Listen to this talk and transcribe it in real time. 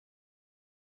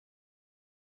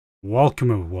Welcome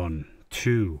everyone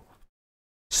to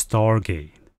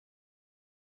Stargate,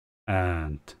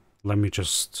 and let me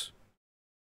just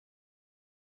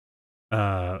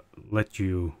let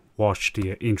you watch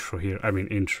the intro here.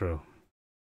 Intro.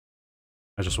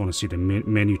 I just want to see the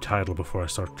menu title before I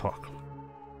start talking.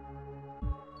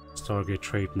 Stargate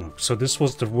trademark. So this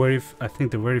was the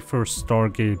very first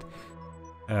Stargate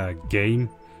game,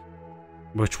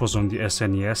 which was on the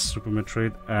SNES, Super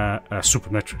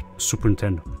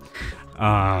Nintendo.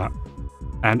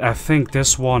 And I think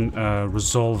this one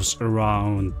resolves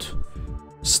around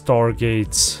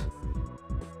Stargate's...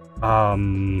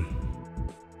 Hold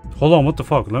on, what the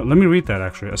fuck? Let me read that,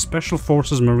 actually. A Special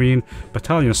Forces Marine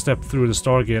Battalion stepped through the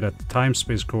Stargate at the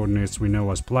time-space coordinates we know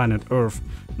as Planet Earth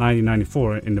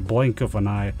 1994. In the blink of an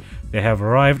eye, they have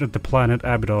arrived at the planet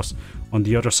Abydos on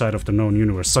the other side of the known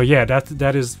universe. So yeah,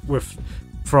 that is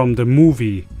from the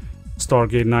movie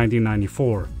Stargate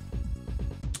 1994,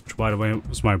 which, by the way,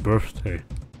 was my birthday,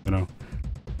 you know.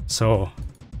 So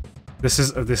this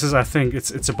is I think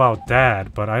it's about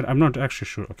that, but I'm not actually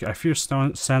sure. Okay, I fear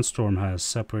Sandstorm has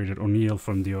separated O'Neill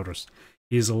from the others.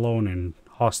 He is alone in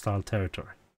hostile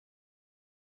territory.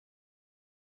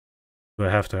 Do I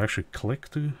have to actually click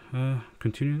to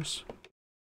continue this?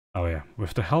 Oh yeah.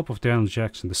 With the help of Daniel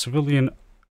Jackson, the civilian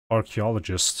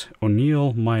archaeologist,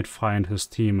 O'Neill might find his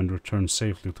team and return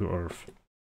safely to Earth.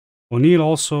 O'Neill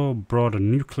also brought a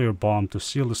nuclear bomb to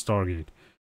seal the Stargate.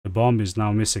 The bomb is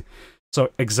now missing.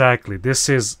 So exactly, this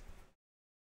is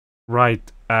right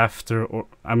after, or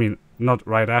I mean, not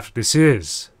right after, this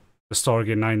is the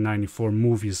Stargate 1994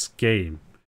 movie's game,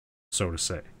 so to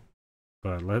say.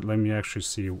 But let me actually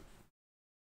see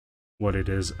what it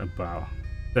is about.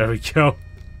 There we go.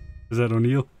 Is that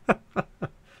O'Neill?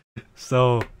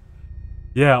 So,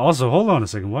 yeah, also, hold on a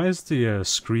second. Why is the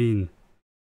screen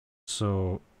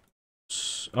so...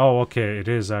 Oh, okay, it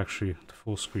is actually the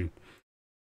full screen.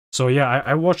 So, yeah,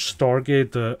 I watched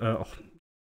Stargate,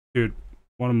 dude,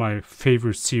 one of my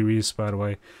favorite series, by the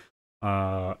way.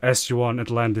 SG-1,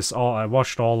 Atlantis, I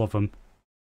watched all of them.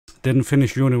 Didn't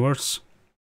finish Universe.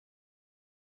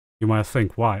 You might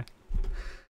think, why?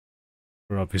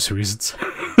 For obvious reasons.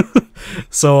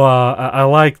 So, I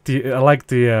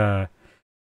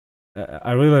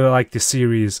really like the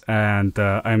series, and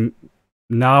I'm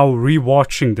now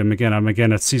rewatching them again. I'm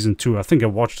again at season 2. I think I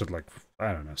watched it like,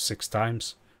 I don't know, 6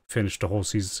 times. Finished the whole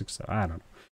season 6 times. I don't know.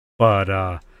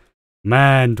 But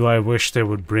man, do I wish they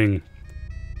would bring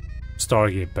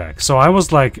Stargate back. So I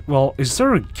was like, well, is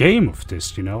there a game of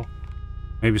this, you know?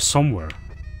 Maybe somewhere.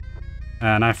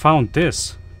 And I found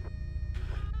this.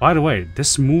 By the way,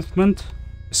 this movement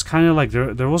is kind of like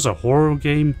there was a horror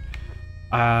game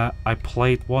I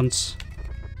played once.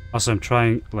 Also, I'm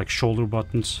trying like shoulder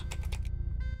buttons.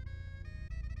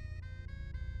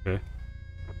 Okay.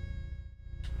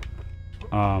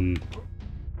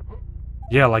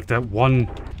 Yeah, like that one.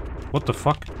 What the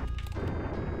fuck?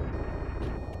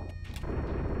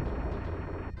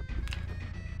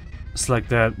 It's like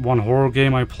that one horror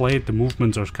game I played. The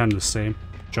movements are kind of the same.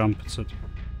 Jump, etc.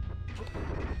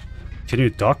 Can you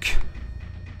duck?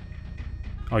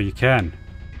 Oh, you can.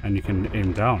 And you can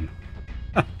aim down.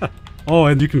 Oh,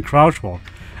 and you can crouch walk.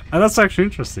 And that's actually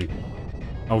interesting.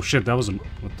 Oh shit, that was a...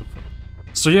 What the fuck?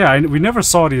 So yeah, we never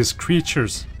saw these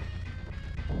creatures.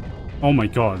 Oh my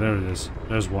god, there it is.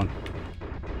 There's one.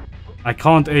 I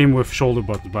can't aim with shoulder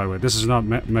buttons, by the way. This is not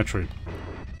Metroid.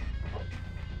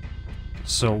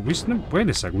 So, wait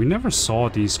a sec. We never saw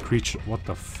these creatures. What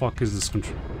the fuck is this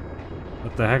control?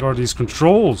 What the heck are these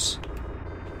controls?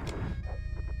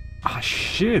 Ah,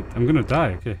 shit. I'm gonna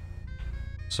die. Okay.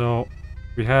 So,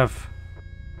 we have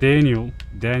Daniel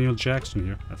Jackson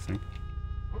here, I think.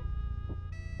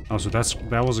 Oh, so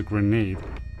that was a grenade.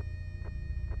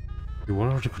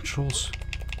 What are the controls?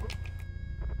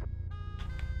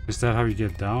 Is that how you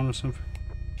get down or something?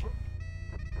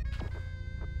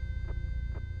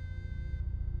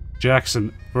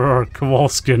 Jackson,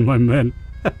 Kowalski and my men.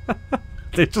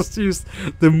 They just used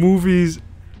the movie's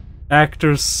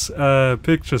actors'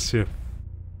 pictures here.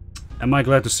 Am I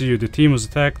glad to see you? The team was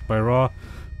attacked by Ra,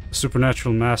 the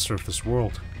supernatural master of this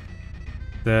world.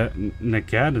 The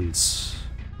Nagadans,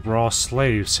 Ra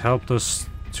slaves, helped us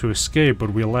to escape,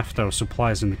 but we left our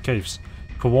supplies in the caves.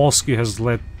 Kowalski has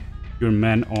led your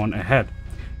men on ahead.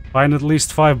 Find at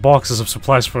least 5 boxes of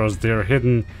supplies for us. They are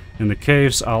hidden in the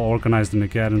caves. I'll organize the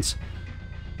Nagadans.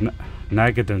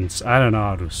 Nagadans. I don't know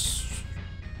how to,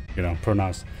 you know,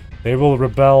 pronounce. They will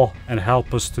rebel and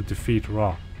help us to defeat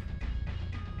Ra.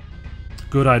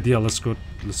 Good idea. Let's go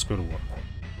to work.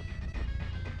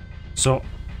 So,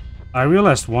 I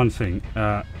realized one thing.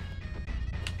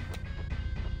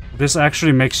 This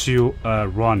actually makes you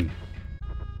run.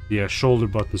 The shoulder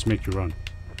buttons make you run.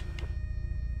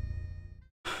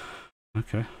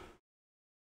 Okay.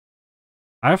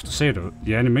 I have to say though,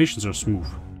 the animations are smooth.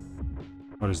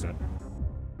 What is that?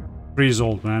 Freeze,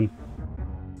 old man.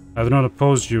 I do not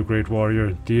oppose you, great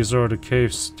warrior. These are the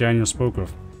caves Daniel spoke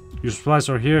of. Your supplies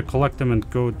are here, collect them and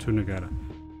go to Nagata.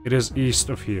 It is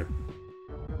east of here.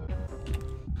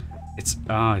 It's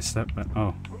that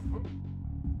oh.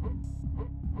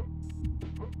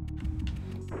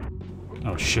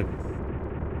 Oh shit.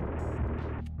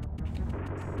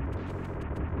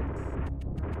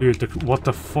 Dude, what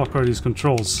the fuck are these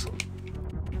controls?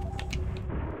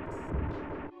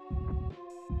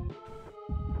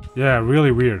 Yeah,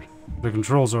 really weird. The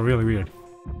controls are really weird.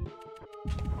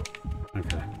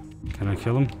 Okay. Can I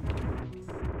kill him?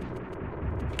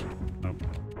 Nope.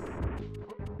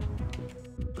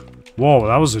 Whoa,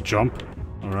 that was a jump.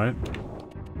 Alright.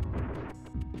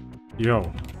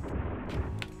 Yo.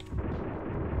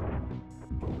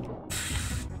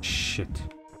 Shit.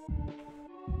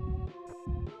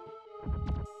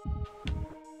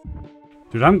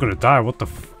 Dude, I'm gonna die. What the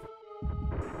f...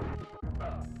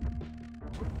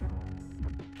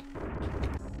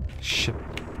 Shit.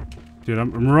 Dude,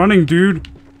 I'm running, dude.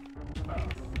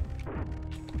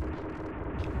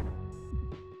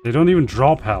 They don't even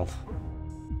drop health.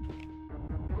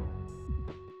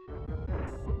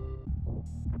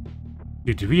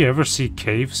 Dude, did we ever see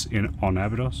caves on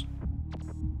Abydos?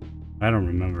 I don't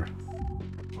remember.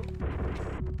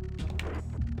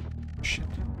 Shit.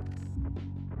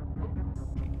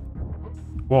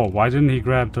 Whoa, why didn't he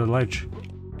grab the ledge?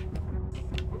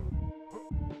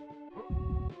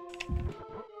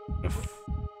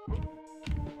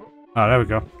 Oh, there we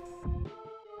go.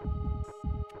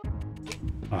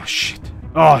 Oh, shit.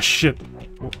 Oh, shit.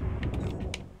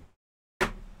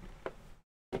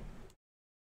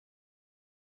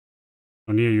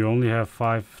 O'Neill, you only have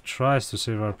 5 tries to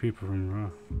save our people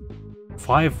from...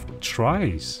 5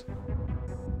 tries?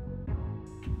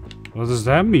 What does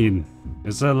that mean?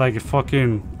 Is that like a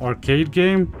fucking arcade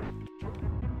game?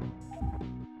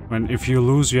 When if you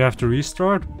lose, you have to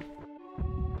restart?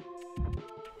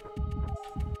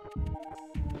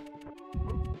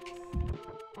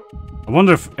 I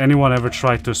wonder if anyone ever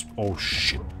tried to... Oh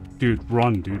shit. Dude,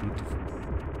 run, dude. What the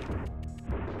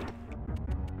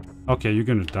okay, you're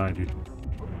gonna die, dude.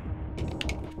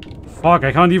 Fuck,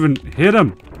 I can't even hit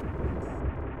him!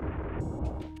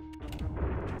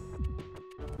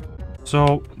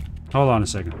 So, hold on a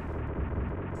second.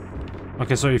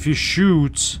 Okay, so if he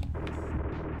shoots,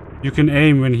 you can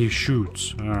aim when he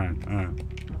shoots. Alright, alright.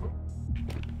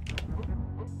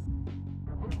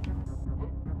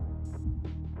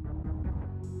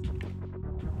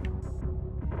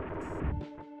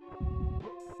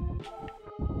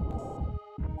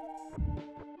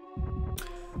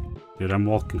 Dude, I'm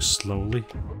walking slowly.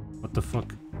 What the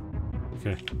fuck?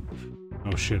 Okay.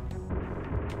 Oh shit.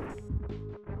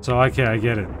 So, okay, I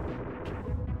get it.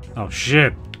 Oh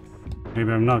shit!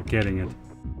 Maybe I'm not getting it.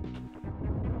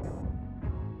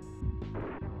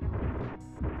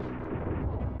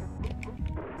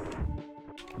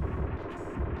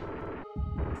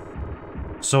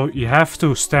 So, you have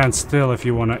to stand still if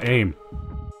you want to aim.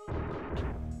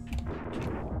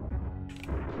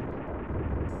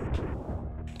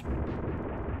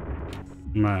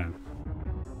 Man.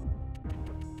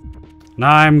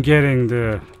 Now I'm getting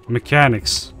the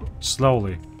mechanics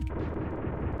slowly.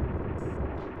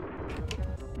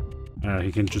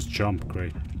 He can just jump,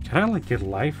 great. Can I like get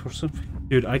life or something?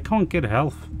 Dude, I can't get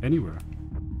health anywhere.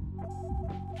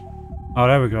 Oh,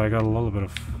 there we go, I got a little bit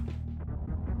of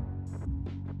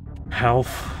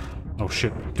health. Oh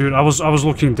shit. Dude, I was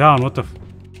looking down, what the f...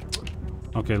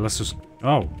 Okay, let's just...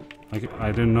 Oh.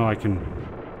 I didn't know I can...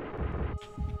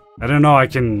 I didn't know I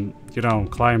can, you know,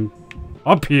 climb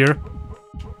up here.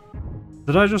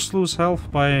 Did I just lose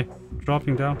health by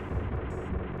dropping down?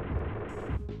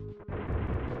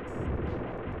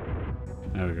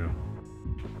 There we go.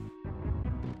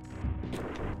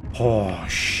 Oh,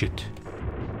 shit.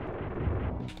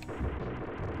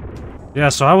 Yeah,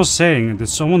 so I was saying, did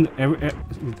someone ever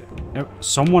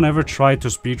try to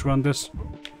speedrun this?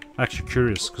 Actually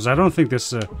curious, because I don't think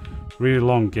this is a really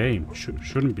long game.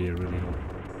 Shouldn't be a really long.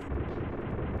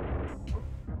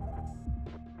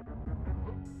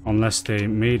 Unless they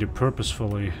made it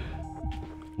purposefully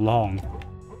long.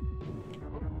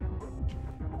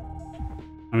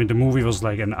 I mean, the movie was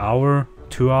like an hour,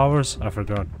 2 hours? I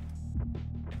forgot.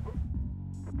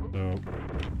 So,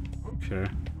 okay.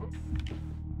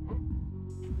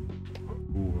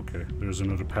 Ooh, okay. There's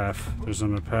another path. There's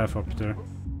another path up there.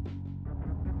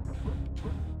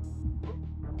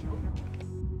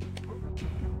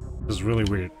 This is really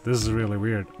weird. This is really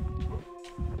weird.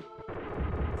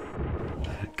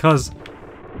 Cause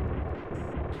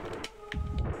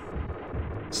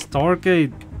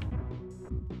Stargate,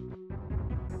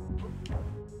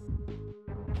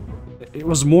 it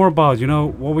was more about, you know,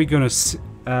 what we're gonna see,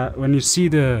 when you see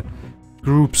the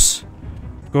groups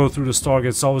go through the Stargate,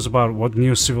 it's always about what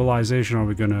new civilization are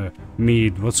we gonna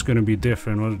meet, what's gonna be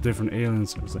different, what are different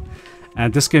aliens,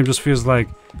 and this game just feels like,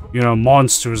 you know,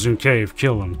 monsters in cave,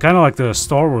 kill them, kind of like the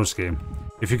Star Wars game.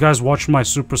 If you guys watch my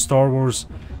Super Star Wars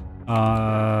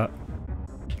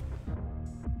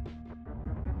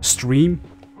stream,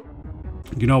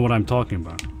 you know what I'm talking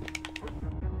about.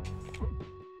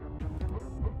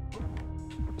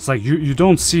 It's like you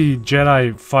don't see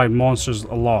Jedi fight monsters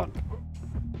a lot.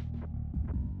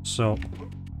 So,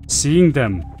 seeing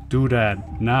them do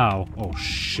that now... Oh,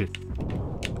 shit.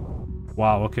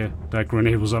 Wow, okay. That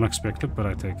grenade was unexpected, but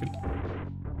I take it.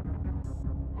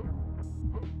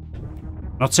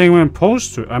 Not saying I'm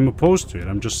opposed to it.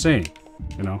 I'm just saying,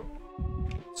 you know.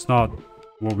 It's not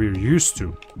what we're used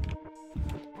to.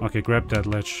 Okay, grab that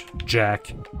ledge,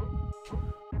 Jack.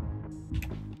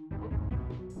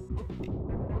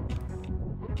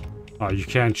 Oh, you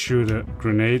can't shoot a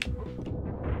grenade?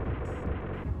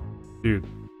 Dude.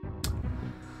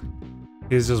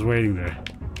 He's just waiting there.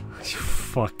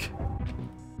 Fuck.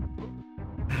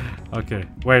 Okay.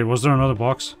 Wait, was there another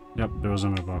box? Yep, there was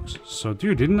another box. So,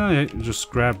 dude, didn't I just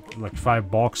grab like 5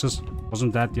 boxes?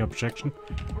 Wasn't that the objection?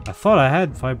 I thought I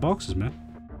had 5 boxes, man.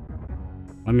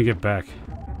 Let me get back.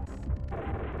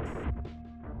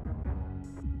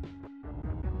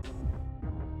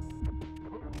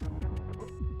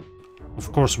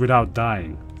 Of course, without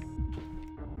dying.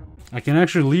 I can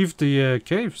actually leave the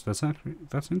caves. That's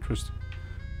interesting.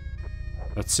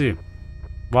 Let's see.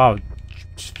 Wow.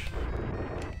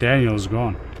 Daniel's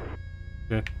gone.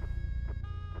 Okay.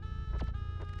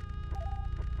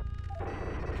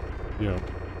 Yo.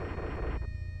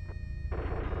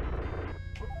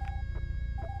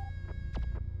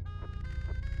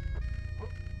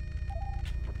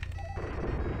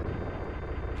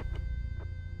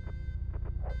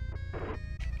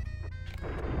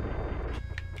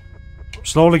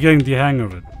 Slowly getting the hang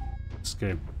of it. This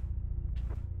game.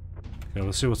 Okay,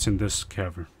 let's see what's in this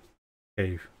cavern.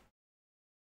 Cave.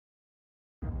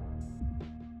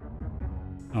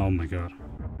 Oh my god.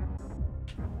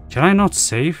 Can I not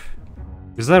save?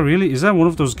 Is that one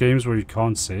of those games where you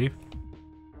can't save?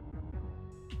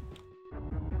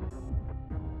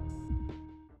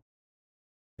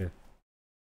 Yeah.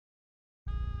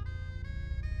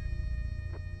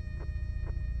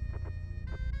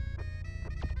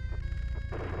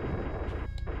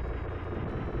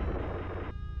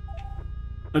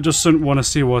 I just didn't want to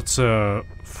see what's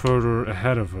further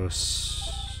ahead of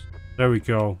us. There we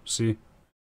go, see?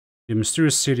 The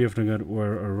mysterious city of Nagad,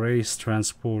 where a race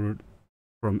transported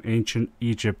from ancient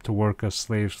Egypt to work as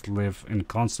slaves live in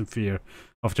constant fear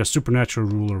of their supernatural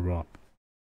ruler Rob.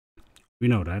 We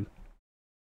know that.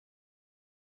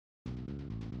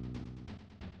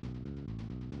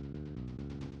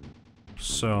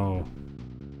 So...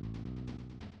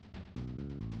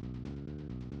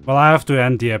 well, I have to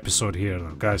end the episode here,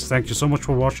 though. Guys, thank you so much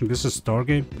for watching. This is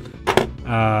Stargate.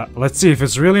 Let's see if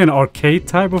it's really an arcade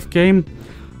type of game.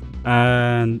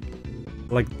 And,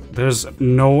 like, there's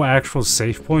no actual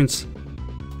save points.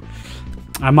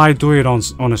 I might do it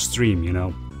on a stream, you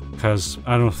know. Because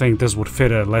I don't think this would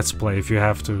fit a Let's Play if you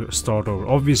have to start over.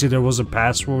 Obviously, there was a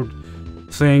password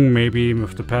thing. Maybe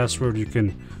with the password you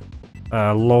can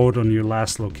load on your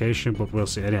last location, but we'll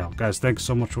see. Anyhow, guys, thanks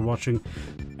so much for watching.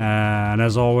 And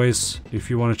as always, if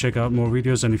you want to check out more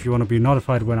videos and if you want to be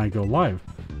notified when I go live,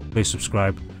 please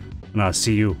subscribe. And I'll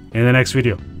see you in the next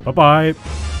video.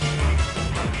 Bye-bye!